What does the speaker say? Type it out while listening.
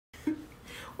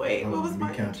Wait, what was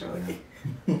my intro? Let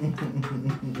me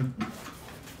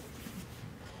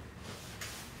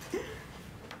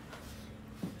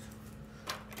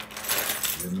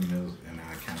know and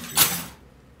I'll count you down.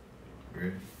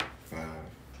 Ready? 5,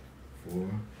 4,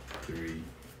 3,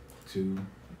 2.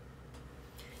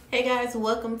 Hey guys,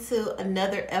 welcome to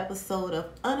another episode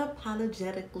of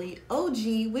Unapologetically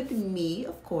OG with me,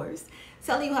 of course,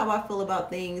 telling you how I feel about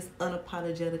things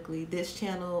unapologetically. This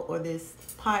channel or this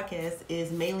podcast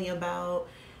is mainly about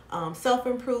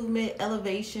self-improvement,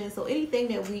 elevation. So anything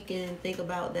that we can think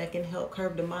about that can help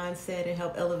curb the mindset and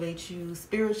help elevate you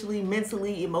spiritually,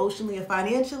 mentally, emotionally, and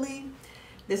financially,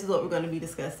 this is what we're going to be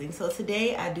discussing. So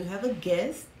today I do have a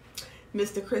guest,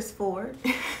 Mr. Chris Ford.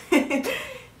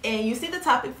 And you see the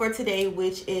topic for today,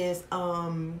 which is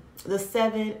the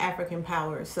 7 African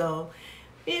powers. So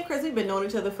me and Chris, we've been knowing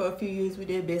each other for a few years. We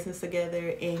did business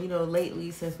together. And, you know, lately,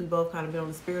 since we both kind of been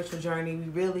on a spiritual journey, we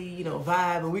really, you know,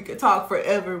 vibe. And we could talk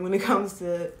forever when it comes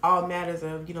to all matters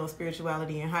of, you know,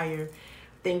 spirituality and higher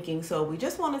thinking. So we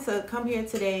just wanted to come here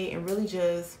today and really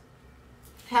just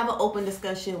have an open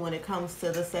discussion when it comes to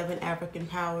the 7 African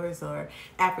powers or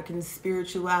African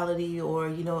spirituality or,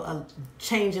 you know, a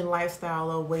change in lifestyle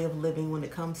or way of living when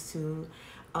it comes to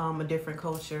a different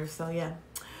culture. So, yeah,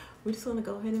 we just want to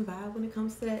go ahead and vibe when it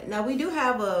comes to that. Now, we do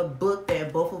have a book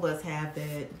that both of us have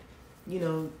that, you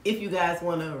know, if you guys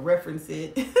want to reference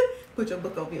it, put your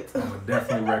book over here too. I would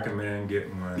definitely recommend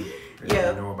getting one if you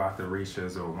know about the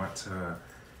Orishas or want to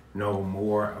know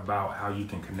more about how you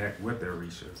can connect with the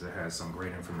Orishas. It has some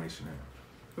great information in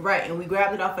it. Right, and we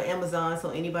grabbed it off of Amazon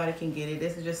so anybody can get it.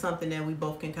 This is just something that we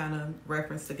both can kind of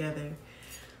reference together.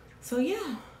 So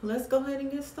yeah, let's go ahead and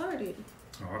get started.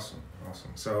 Awesome.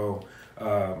 So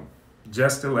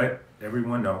just to let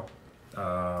everyone know,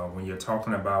 when you're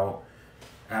talking about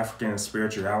African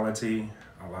spirituality,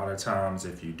 a lot of times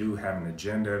if you do have an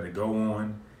agenda to go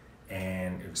on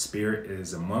and if spirit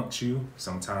is amongst you,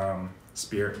 sometimes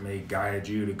spirit may guide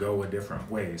you to go a different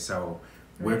way. So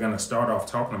we're going to start off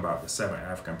talking about the 7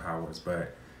 African powers,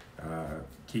 but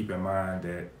keep in mind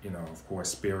that, you know, of course,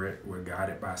 spirit, we're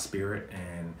guided by spirit,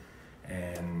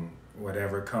 and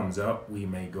whatever comes up, we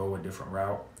may go a different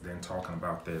route than talking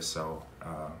about this. So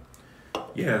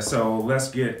so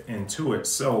let's get into it.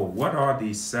 So what are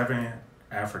these 7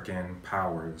 African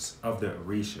powers of the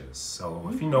Orishas? So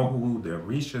if you know who the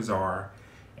Orishas are,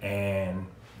 and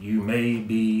you may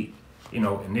be, you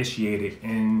know, initiated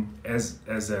in as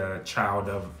a child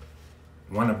of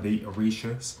one of the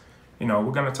Orishas, you know,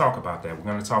 we're going to talk about that. We're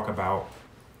going to talk about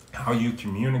how you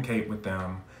communicate with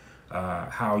them,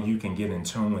 how you can get in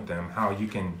tune with them, how you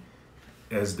can,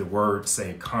 as the words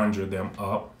say, conjure them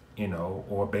up, you know,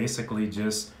 or basically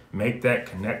just make that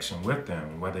connection with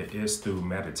them, whether it's through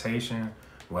meditation,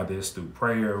 whether it's through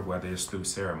prayer, whether it's through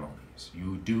ceremonies.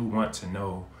 You do want to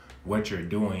know what you're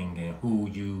doing and who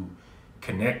you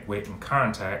connect with and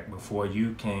contact before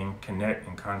you can connect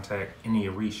and contact any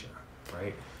Orisha,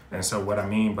 right? And so what I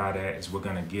mean by that is we're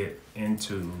going to get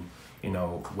into, you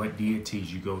know, what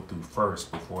deities you go through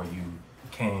first before you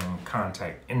can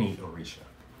contact any Orisha.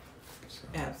 So.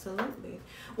 Absolutely.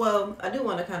 Well, I do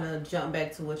want to kind of jump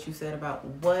back to what you said about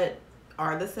what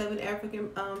are the 7 African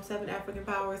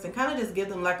powers, and kind of just give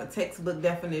them like a textbook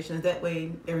definition. That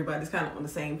way everybody's kind of on the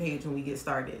same page when we get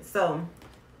started. So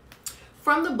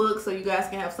from the book, so you guys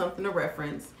can have something to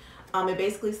reference, it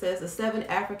basically says the 7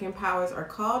 African powers are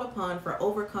called upon for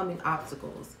overcoming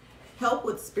obstacles, help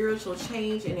with spiritual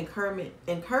change and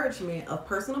encouragement of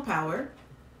personal power.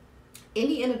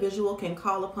 Any individual can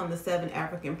call upon the 7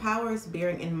 African powers,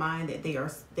 bearing in mind that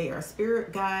they are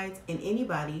spirit guides, and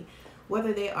anybody,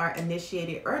 whether they are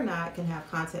initiated or not, can have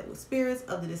contact with spirits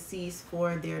of the deceased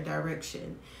for their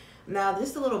direction. Now,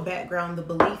 just a little background. The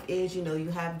belief is, you know, you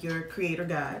have your creator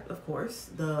God, of course,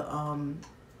 the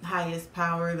highest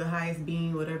power, the highest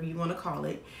being, whatever you want to call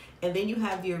it. And then you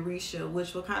have the Orisha,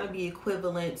 which will kind of be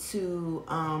equivalent to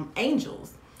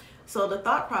angels. So the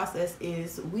thought process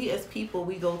is we as people,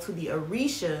 we go to the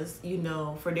Orishas, you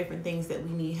know, for different things that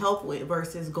we need help with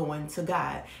versus going to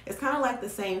God. It's kind of like the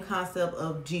same concept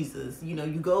of Jesus. You know,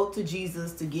 you go to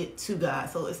Jesus to get to God.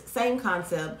 So it's the same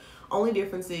concept. Only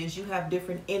difference is you have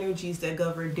different energies that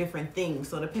govern different things.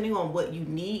 So depending on what you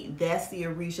need, that's the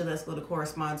Orisha that's going to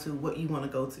correspond to what you want to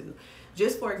go to.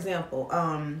 Just for example,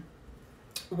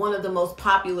 one of the most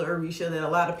popular Orisha that a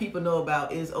lot of people know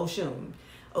about is Oshun.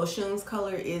 Oshun's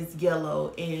color is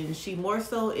yellow, and she more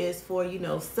so is for, you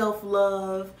know,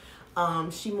 self-love.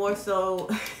 She more so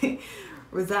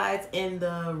resides in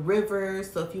the rivers.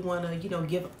 So if you want to, you know,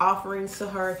 give offerings to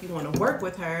her, if you want to work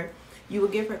with her, you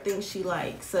would give her things she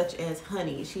likes, such as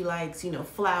honey. She likes, you know,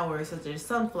 flowers, such as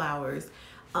sunflowers.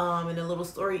 And the little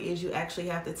story is you actually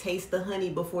have to taste the honey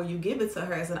before you give it to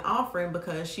her as an offering,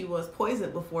 because she was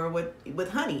poisoned before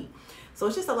with honey. So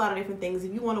it's just a lot of different things.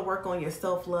 If you want to work on your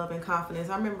self-love and confidence,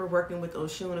 I remember working with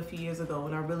Oshun a few years ago,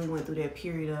 and I really went through that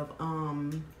period of,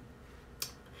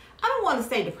 I don't want to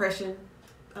say depression.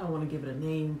 I don't want to give it a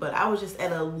name, but I was just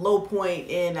at a low point,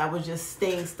 and I was just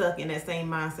staying stuck in that same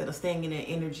mindset of staying in that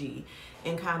energy,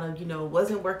 and kind of, you know,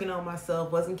 wasn't working on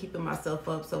myself, wasn't keeping myself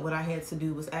up. So what I had to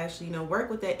do was actually, you know, work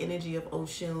with that energy of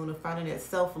Oshun, of finding that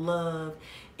self-love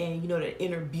and, you know, that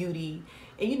inner beauty.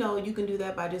 And, you know, you can do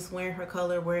that by just wearing her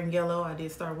color, wearing yellow. I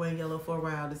did start wearing yellow for a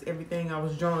while. Just everything I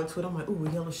was drawn to it. I'm like, ooh,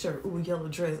 a yellow shirt, ooh, a yellow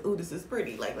dress, ooh, this is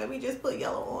pretty. Like, let me just put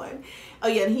yellow on. Oh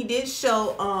yeah, and he did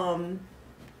show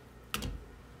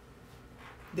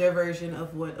their version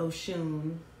of what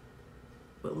Oshun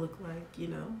would look like, you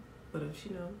know. But if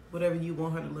you know, whatever you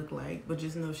want her to look like, but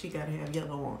just know she gotta have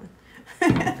yellow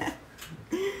on.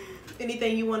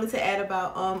 Anything you wanted to add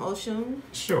about Oshun?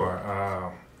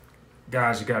 Sure.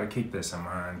 Guys, you got to keep this in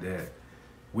mind that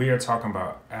we are talking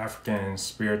about African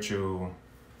spiritual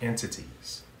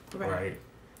entities, right?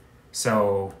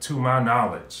 So, to my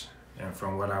knowledge and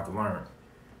from what I've learned,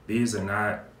 these are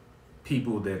not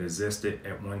people that existed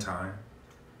at one time.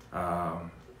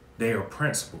 They are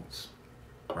principles,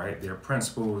 right? They're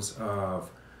principles of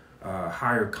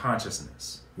higher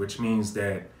consciousness, which means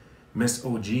that Miss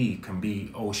OG can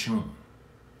be Oshun.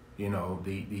 You know,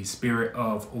 the spirit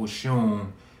of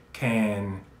Oshun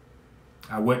can,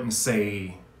 I wouldn't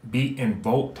say be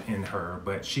invoked in her,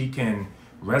 but she can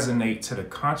resonate to the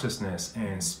consciousness,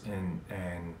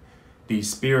 and the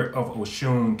spirit of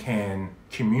Oshun can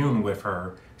commune with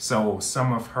her. So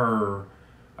some of her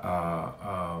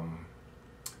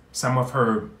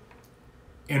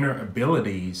inner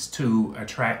abilities to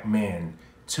attract men,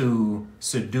 to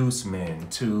seduce men,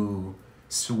 to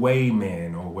sway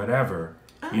men, or whatever,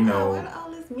 you know,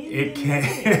 it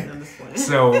can.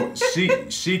 So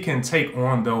she can take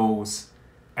on those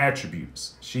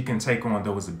attributes. She can take on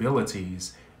those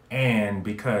abilities, and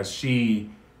because she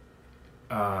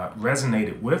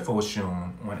resonated with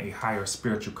Oshun on a higher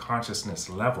spiritual consciousness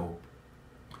level,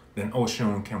 then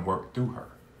Oshun can work through her,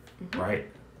 right,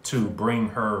 to bring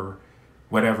her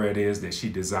whatever it is that she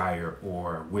desire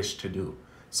or wish to do.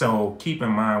 So keep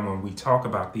in mind when we talk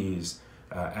about these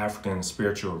African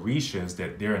spiritual Orishas,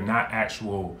 that they're not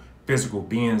actual physical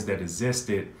beings that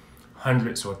existed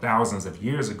hundreds or thousands of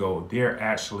years ago. They're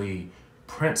actually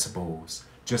principles,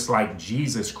 just like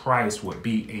Jesus Christ would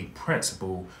be a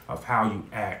principle of how you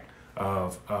act,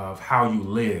 of how you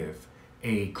live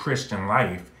a Christian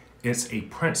life. It's a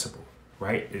principle,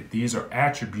 right? These are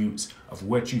attributes of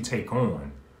what you take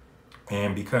on.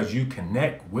 And because you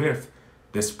connect with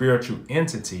the spiritual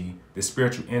entity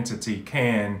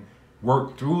can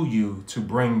work through you to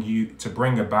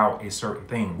bring about a certain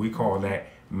thing. We call that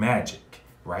magic,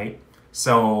 right?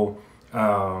 So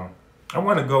I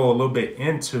want to go a little bit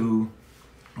into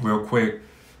real quick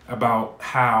about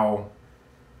how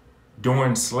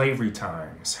during slavery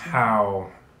times,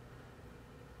 how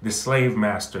the slave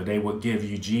master, they would give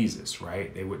you Jesus,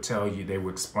 right? They would tell you, they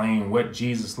would explain what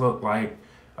Jesus looked like,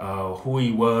 who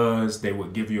he was. They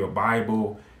would give you a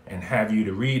Bible and have you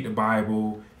to read the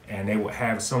Bible, and they would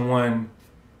have someone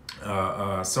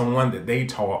that they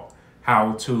taught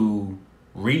how to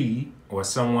read, or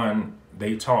someone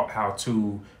they taught how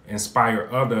to inspire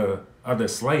other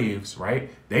slaves,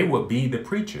 right? They would be the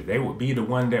preacher. They would be the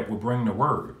one that would bring the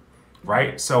word,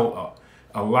 right? So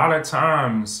a lot of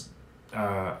times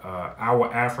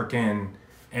our African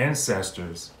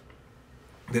ancestors,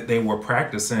 that they were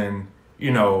practicing,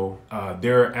 you know,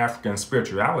 their African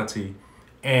spirituality,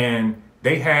 and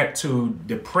they had to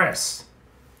depress,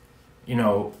 you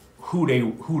know, who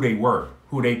they were,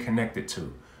 who they connected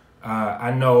to.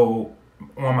 I know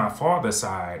on my father's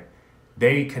side,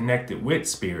 they connected with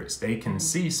spirits. They can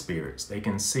see spirits. They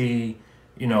can see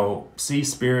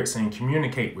spirits and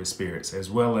communicate with spirits,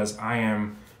 as well as I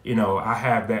am, you know, I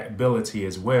have that ability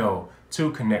as well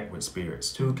to connect with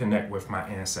spirits, to connect with my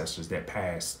ancestors that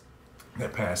passed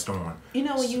on. You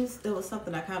know, there was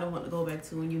something I kind of want to go back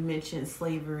to when you mentioned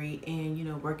slavery and, you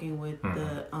know, working with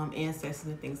the ancestors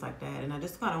and things like that. And I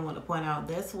just kind of want to point out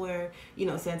that's where, you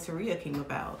know, Santeria came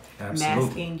about. Absolutely.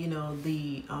 Masking, you know,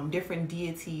 the different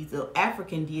deities, the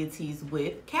African deities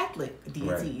with Catholic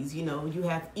deities. Right. You know, you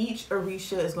have each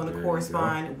Orisha is going to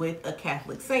correspond with a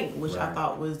Catholic saint, which I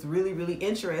thought was really, really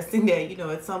interesting that, you know,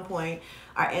 at some point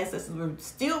our ancestors were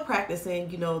still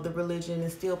practicing, you know, the religion and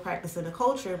still practicing the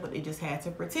culture, but they just had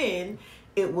to pretend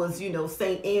it was,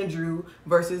 Saint Andrew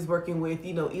versus working with,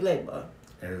 Elegua.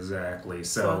 Exactly.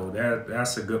 So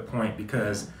that's a good point,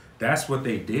 because that's what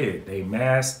they did. They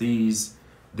masked the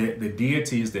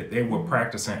deities that they were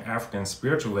practicing African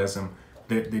spiritualism,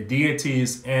 the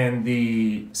deities and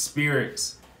the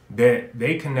spirits that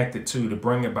they connected to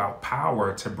bring about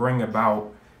power, to bring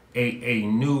about a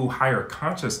new higher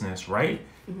consciousness, right?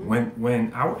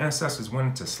 When our ancestors went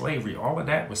into slavery, all of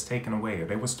that was taken away.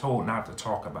 They was told not to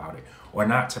talk about it or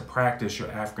not to practice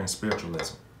your African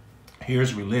spiritualism.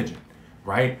 Here's religion,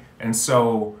 right? And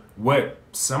so what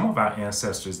some of our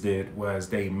ancestors did was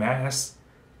they masked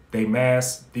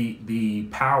the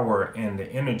power and the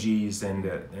energies and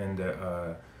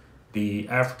the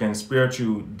African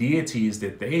spiritual deities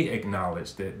that they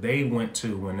acknowledged, that they went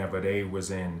to whenever they was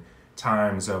in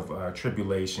times of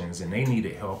tribulations and they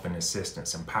needed help and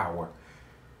assistance and power.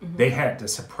 They had to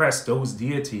suppress those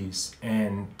deities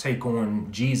and take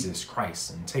on Jesus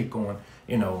Christ and take on,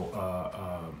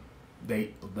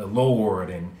 the Lord,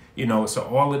 and so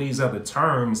all of these other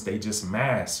terms they just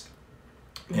mask.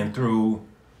 And through,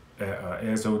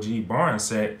 as OG Barnes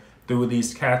said, through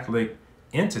these Catholic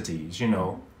entities,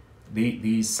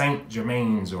 these Saint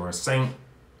Germains or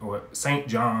Saint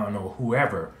John or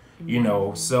whoever,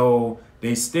 so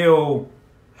they still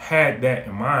had that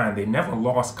in mind. They never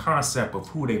lost concept of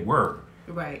who they were.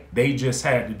 Right. They just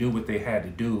had to do what they had to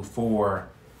do for,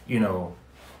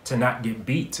 to not get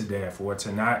beat to death or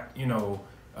to not,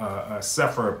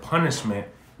 suffer punishment,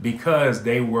 because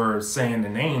they were saying the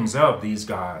names of these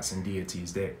gods and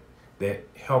deities that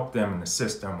helped them and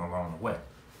assist them along the way.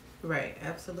 Right,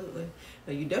 absolutely.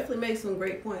 Now, you definitely make some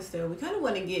great points there. We kind of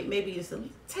want to get maybe just a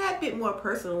tad bit more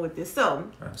personal with this. So,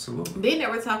 absolutely. Being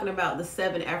that we're talking about the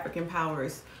 7 African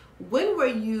powers, when were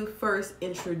you first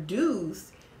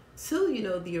introduced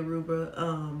to, the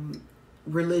Yoruba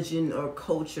religion or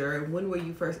culture? When were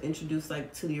you first introduced,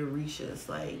 to the Orishas?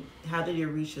 How did the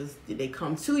Orishas, did they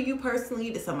come to you personally?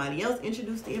 Did somebody else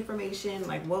introduce the information?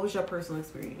 What was your personal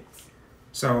experience?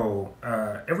 So,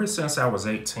 ever since I was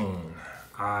 18,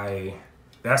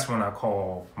 that's when I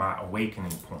call my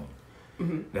awakening point.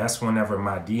 That's whenever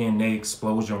my DNA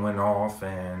explosion went off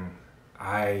and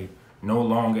I no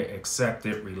longer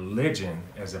accepted religion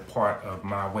as a part of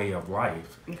my way of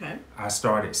life. Okay. I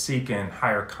started seeking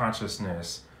higher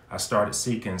consciousness. I started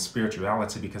seeking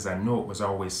spirituality because I knew it was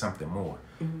always something more.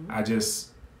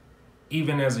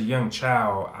 Even as a young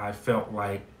child, I felt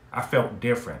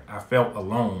different. I felt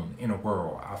alone in a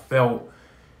world. I felt,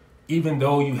 even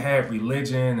though you had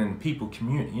religion and people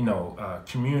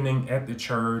communing at the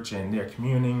church and they're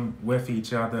communing with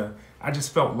each other, I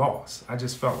just felt lost. I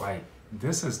just felt like,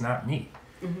 this is not me.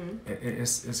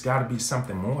 It's got to be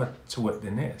something more to it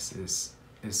than this.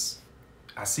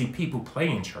 I see people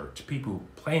playing church, people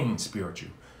playing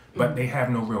spiritual, but they have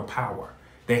no real power.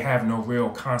 They have no real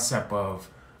concept of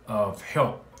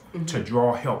help, to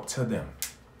draw help to them,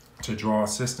 to draw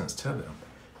assistance to them.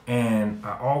 And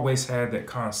I always had that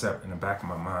concept in the back of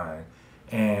my mind.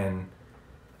 And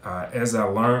as I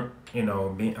learned,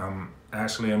 I'm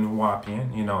actually a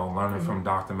Nuwapian, learning from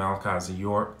Dr. Malachi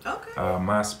York,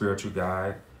 my spiritual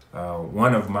guide,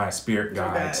 one of my spirit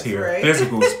guides here, right?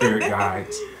 Physical spirit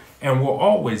guides, and will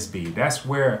always be. That's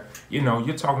where,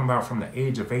 you're talking about from the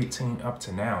age of 18 up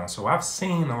to now. So I've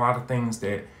seen a lot of things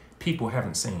that people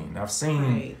haven't seen.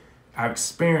 I've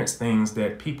experienced things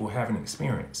that people haven't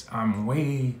experienced. I'm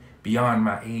way beyond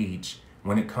my age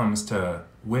when it comes to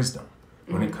wisdom,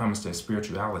 when it comes to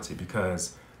spirituality,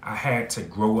 because I had to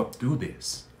grow up through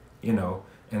this,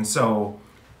 And so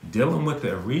dealing with the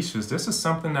Orishas, this is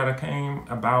something that I came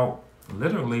about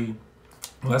literally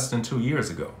less than 2 years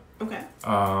ago. Okay.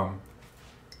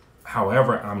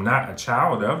 However, I'm not a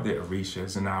child of the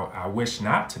Orishas, and I wish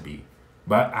not to be.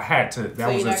 But I had to.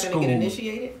 That was a school. So you're not going to get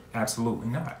initiated? Absolutely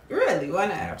not. Really? Why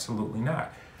not? Absolutely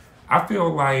not. I feel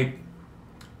like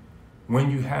when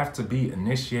you have to be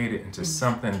initiated into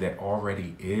something that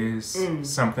already is,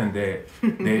 something that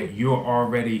you're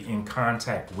already in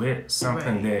contact with,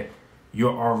 something that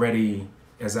you're already,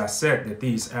 as I said, that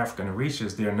these African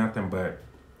Orishas, they're nothing but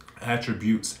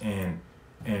attributes and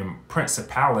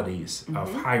principalities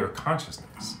of higher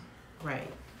consciousness.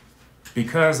 Right.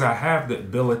 Because I have the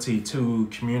ability to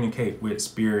communicate with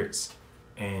spirits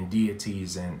and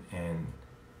deities and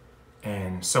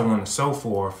so on and so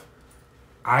forth,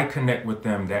 I connect with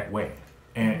them that way.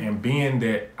 And being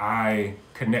that I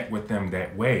connect with them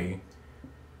that way,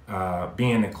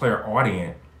 being a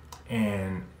clairaudient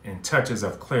and in touches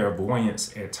of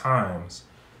clairvoyance at times,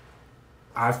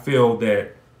 I feel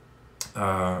that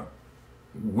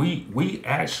we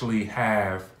actually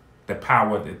have the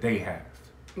power that they have.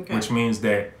 Okay. which means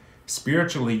that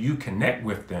spiritually you connect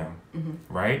with them,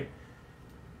 right?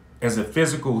 As a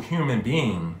physical human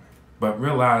being, but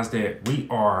realize that we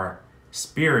are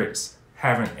spirits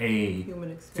having a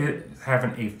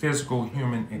physical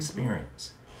human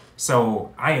experience.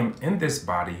 So I am in this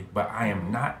body, but I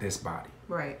am not this body.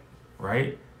 Right.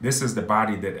 Right? This is the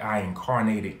body that I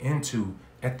incarnated into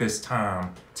at this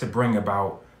time to bring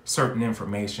about certain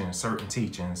information, certain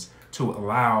teachings, to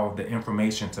allow the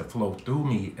information to flow through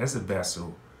me as a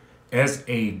vessel, as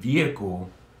a vehicle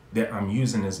that I'm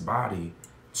using this body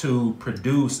to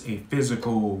produce a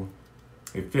physical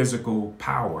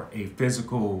power, a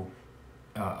physical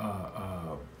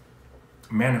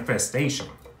manifestation,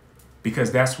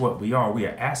 because that's what we are. We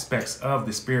are aspects of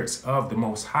the spirits of the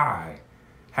Most High,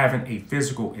 having a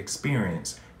physical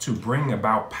experience to bring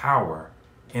about power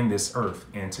in this earth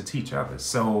and to teach others.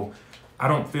 So I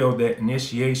don't feel that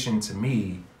initiation to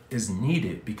me is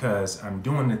needed, because I'm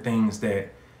doing the things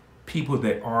that people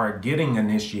that are getting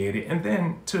initiated, and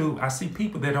then too, I see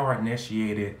people that are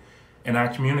initiated and I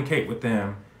communicate with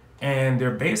them, and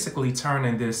they're basically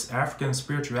turning this African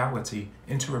spirituality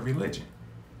into a religion,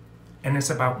 and it's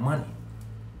about money.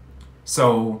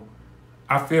 So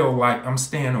I feel like I'm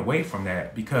staying away from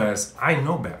that, because I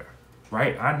know better,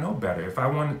 right? I know better. If I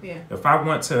want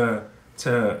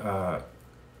to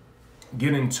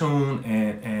get in tune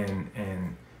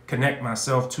and connect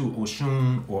myself to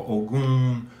Oshun or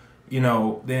Ogun,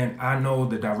 then I know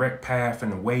the direct path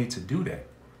and the way to do that.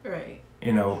 Right.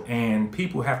 And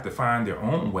people have to find their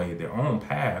own way, their own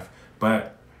path,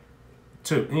 but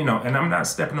and I'm not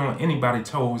stepping on anybody's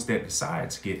toes that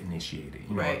decides to get initiated.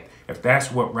 Right. If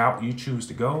that's what route you choose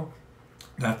to go,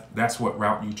 that's what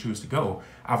route you choose to go.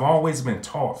 I've always been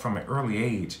taught from an early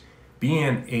age,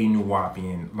 being a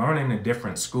Nuwapian, learning the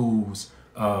different schools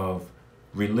of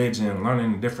religion,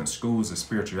 learning the different schools of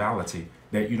spirituality,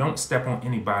 that you don't step on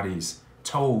anybody's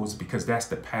toes, because that's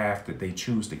the path that they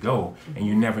choose to go, and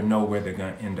you never know where they're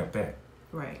going to end up at.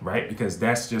 Right? Because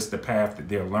that's just the path that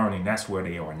they're learning. That's where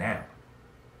they are now.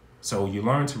 So you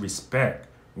learn to respect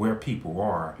where people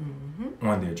are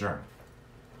on their journey.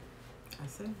 I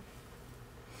see.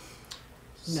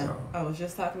 No, I was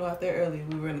just talking about that earlier.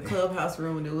 We were in the clubhouse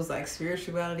room, and it was like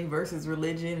spirituality versus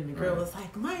religion, and the girl was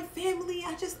like, my family,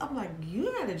 I'm like,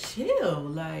 you gotta chill.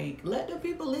 Like, let the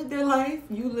people live their life.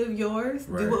 You live yours.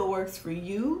 Do what works for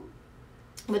you.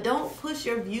 But don't push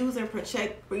your views and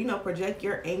project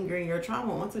your anger and your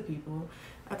trauma onto people.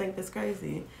 I think that's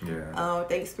crazy. Yeah. I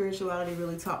think spirituality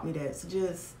really taught me that. So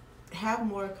just have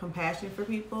more compassion for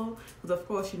people, because of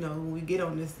course, when we get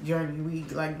on this journey, we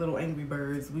like little angry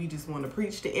birds. We just want to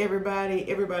preach to everybody.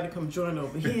 Everybody come join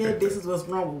over here. This is what's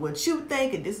wrong with what you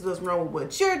think, and this is what's wrong with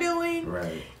what you're doing.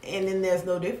 Right. And then there's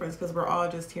no difference, because we're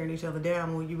all just tearing each other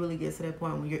down. When you really get to that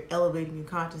point, when you're elevating your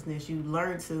consciousness, you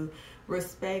learn to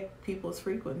respect people's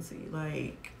frequency.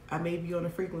 Like, I may be on a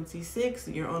frequency 6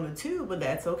 and you're on a 2, but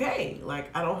that's okay. Like,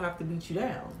 I don't have to beat you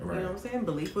down. Right. You know what I'm saying?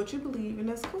 Believe what you believe, and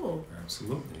that's cool.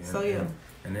 Absolutely. So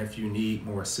and if you need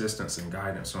more assistance and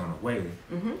guidance on the way,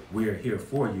 we're here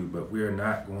for you, but we're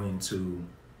not going to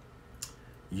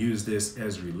use this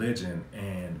as religion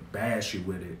and bash you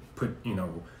with it,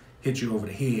 hit you over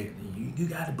the head. You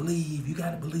gotta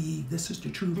believe, this is the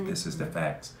truth, this is the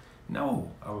facts.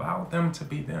 No, allow them to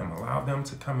be them. Allow them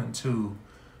to come into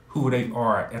who they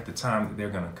are at the time that they're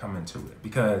going to come into it.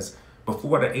 Because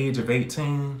before the age of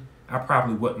 18, I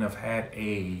probably wouldn't have had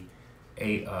an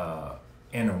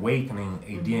awakening,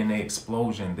 a DNA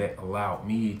explosion that allowed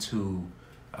me to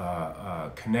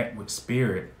connect with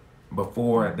spirit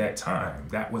before that time.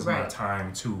 That was my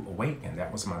time to awaken.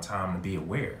 That was my time to be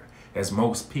aware. As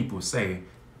most people say,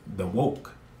 the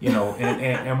woke,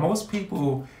 and most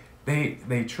people,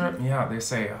 they trip me out. They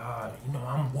say,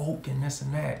 I'm woke and this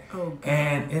and that. Oh,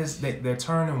 and they're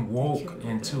turning woke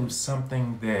into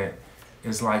something that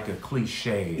is like a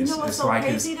cliche. It's so like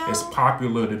crazy, it's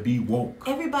popular to be woke.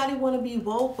 Everybody want to be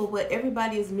woke, but what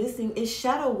everybody is missing is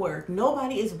shadow work.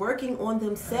 Nobody is working on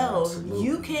themselves. Absolutely.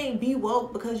 You can't be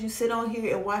woke because you sit on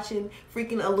here and watching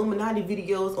freaking Illuminati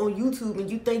videos on YouTube, and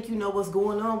you think you know what's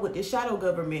going on with the shadow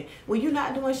government. When you're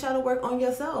not doing shadow work on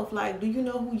yourself, like, do you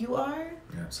know who you are?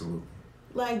 Absolutely.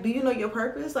 Like, do you know your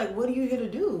purpose? Like, what are you here to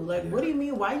do? Like, what do you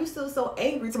mean? Why are you still so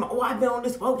angry to me? Oh, I've been on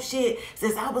this woke shit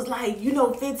since I was like,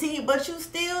 15, but you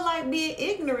still like being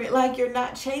ignorant. Like, you're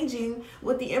not changing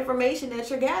with the information that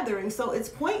you're gathering. So it's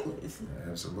pointless.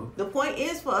 Absolutely. The point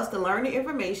is for us to learn the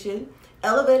information,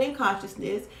 elevating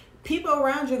consciousness. People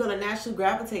around you are going to naturally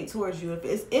gravitate towards you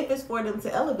if it's for them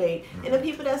to elevate. And the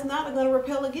people that's not are going to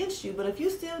repel against you. But if you're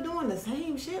still doing the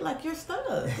same shit, like, you're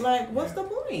stuck. Like, what's the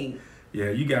point? Yeah,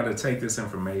 you got to take this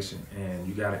information and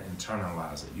you got to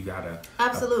internalize it. You got to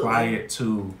Absolutely. apply it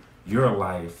to your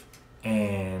life,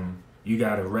 and you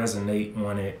got to resonate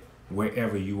on it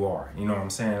wherever you are. You know what I'm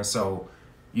saying? So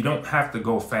you don't have to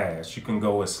go fast. You can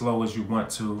go as slow as you want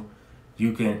to.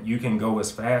 You can go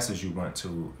as fast as you want to.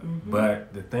 Mm-hmm.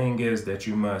 But the thing is that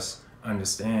you must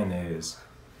understand is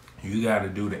you got to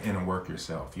do the inner work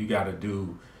yourself. You got to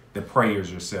do the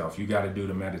prayers yourself. You got to do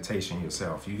the meditation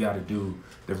yourself. You got to do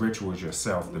the rituals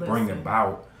yourself to bring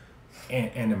about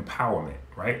an empowerment,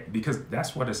 right? Because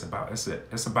that's what it's about.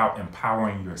 It's about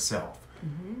empowering yourself.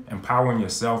 Mm-hmm. Empowering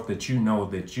yourself that you know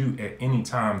that you, at any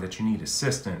time that you need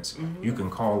assistance, mm-hmm. you can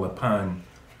call upon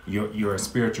your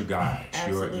spiritual guides,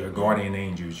 your guardian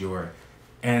angels, your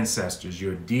ancestors,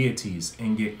 your deities,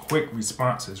 and get quick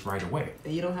responses right away.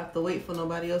 And you don't have to wait for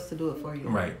nobody else to do it for you.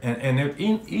 Right. And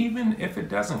even if it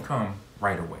doesn't come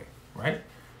right away, right?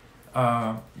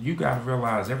 You got to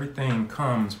realize everything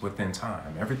comes within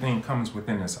time. Everything comes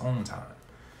within its own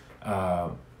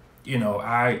time.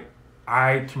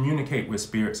 I communicate with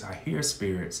spirits. I hear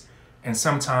spirits. And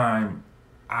sometimes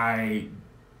I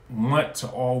want to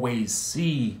always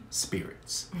see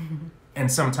spirits. Mm-hmm.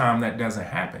 And sometimes that doesn't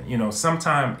happen.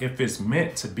 Sometimes if it's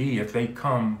meant to be, if they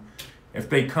come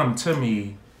to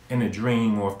me in a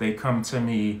dream, or if they come to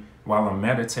me while I'm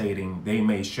meditating, they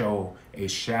may show a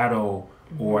shadow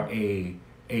or a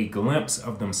glimpse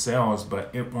of themselves, but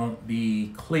it won't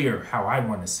be clear how I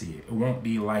want to see it. It won't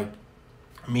be like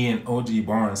me and OG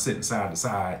Barnes sitting side to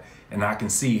side and I can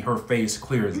see her face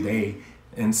clear as day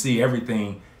and see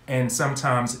everything. And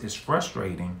sometimes it's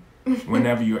frustrating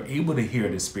whenever you're able to hear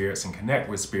the spirits and connect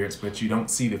with spirits, but you don't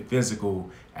see the physical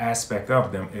aspect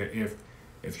of them.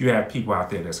 If you have people out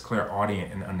there that's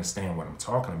clairaudient and understand what I'm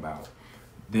talking about,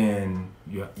 then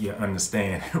you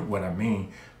understand what I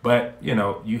mean. But,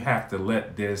 you have to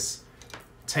let this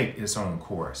take its own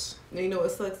course.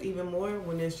 It sucks even more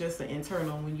when it's just an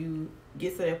internal, when you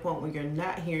get to that point where you're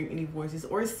not hearing any voices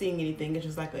or seeing anything. It's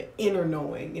just like an inner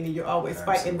knowing, and you're always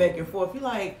fighting back and forth. You're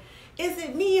like, is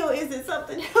it me or is it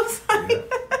something else? Yeah.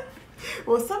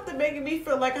 Well, something making me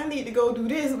feel like I need to go do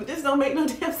this, but this don't make no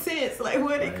damn sense. Like,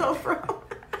 where'd it come from?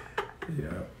 Yeah.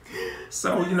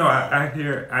 So, I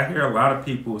hear a lot of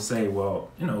people say, well,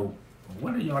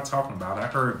 what are y'all talking about? I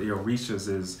heard the Orishas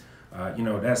is,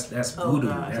 that's voodoo.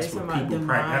 That's what people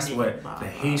practice. That's what the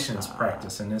Haitians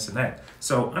practice and this and that.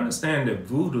 So understand that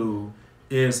voodoo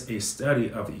is a study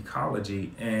of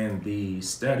ecology and the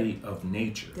study of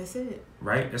nature. That's it.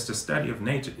 Right? It's the study of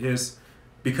nature. Is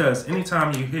because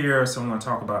anytime you hear someone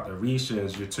talk about the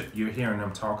Orishas, you're hearing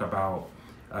them talk about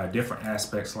different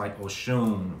aspects, like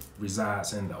Oshun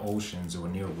resides in the oceans or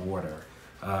near water.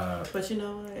 But you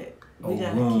know what? We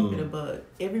gotta keep it a bug.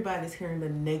 Everybody's hearing the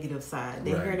negative side.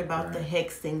 They're hearing about the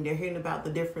hexing. They're hearing about the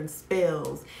different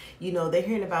spells. They're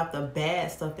hearing about the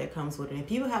bad stuff that comes with it. And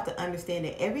people have to understand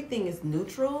that everything is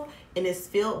neutral and it's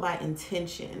filled by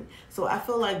intention. So I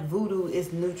feel like voodoo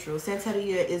is neutral.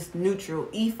 Santeria is neutral.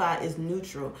 Ifa is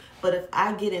neutral. But if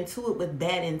I get into it with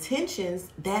bad intentions,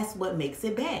 that's what makes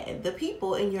it bad. The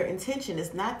people in your intention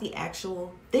is not the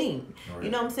actual thing. Right.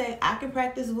 You know what I'm saying? I can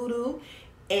practice voodoo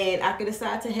and I can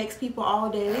decide to hex people all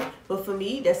day, but for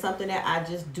me, that's something that I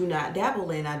just do not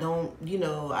dabble in. I don't,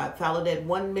 I follow that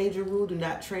one major rule: do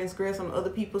not transgress on other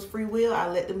people's free will. I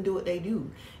let them do what they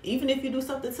do. Even if you do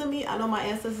something to me, I know my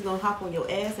ancestors gonna hop on your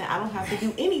ass, and I don't have to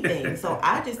do anything. So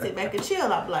I just sit back and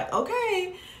chill. I'll be like,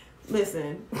 okay,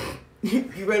 listen,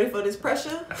 you ready for this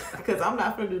pressure? Because I'm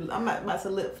not about to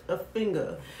lift a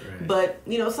finger. Right.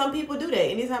 But some people do that.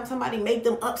 Anytime somebody make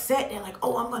them upset, they're like,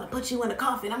 oh, I'm gonna put you in a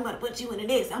coffin, I'm gonna put you into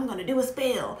this, I'm gonna do a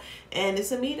spell. And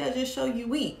to me, that just show you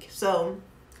weak. So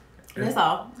that's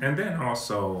all. And then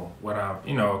also what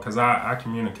because I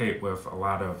communicate with a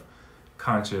lot of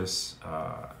conscious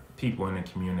people in the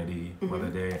community,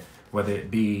 mm-hmm. whether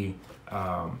it be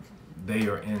they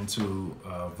are into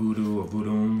voodoo or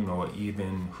voodoo, or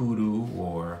even hoodoo,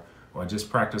 or just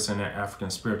practicing their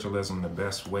African spiritualism the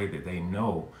best way that they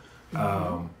know.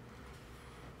 Mm-hmm.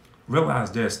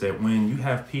 Realize this, that when you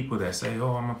have people that say,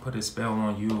 oh, I'm going to put a spell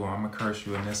on you, or I'm going to curse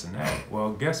you and this and that,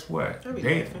 well, guess what?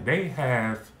 They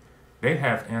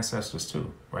have ancestors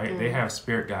too, right? Mm-hmm. They have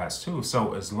spirit guides too.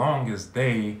 So as long as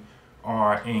they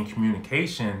are in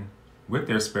communication with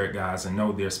their spirit guides and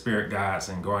know their spirit guides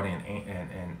and guardian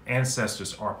and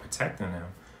ancestors are protecting them,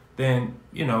 then,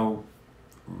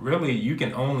 really you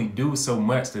can only do so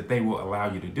much that they will allow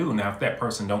you to do. Now, if that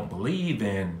person don't believe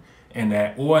in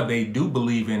that, or they do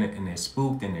believe in it and they're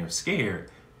spooked and they're scared,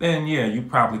 then yeah, you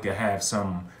probably could have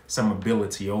some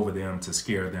ability over them to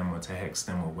scare them or to hex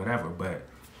them or whatever. But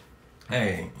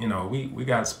hey, you know, we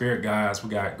got spirit guides, we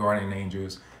got guardian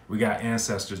angels, we got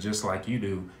ancestors just like you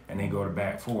do, and they go to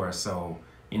bat for us. So,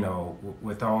 you know,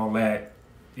 with all that,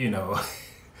 you know,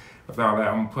 with all that,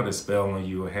 I'm gonna put a spell on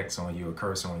you, a hex on you, a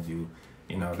curse on you.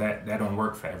 You know, that don't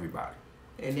work for everybody.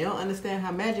 And they don't understand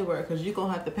how magic works, because you're going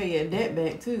to have to pay your debt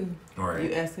back too. Right.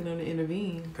 You asking them to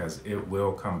intervene. Because it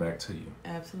will come back to you.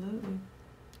 Absolutely.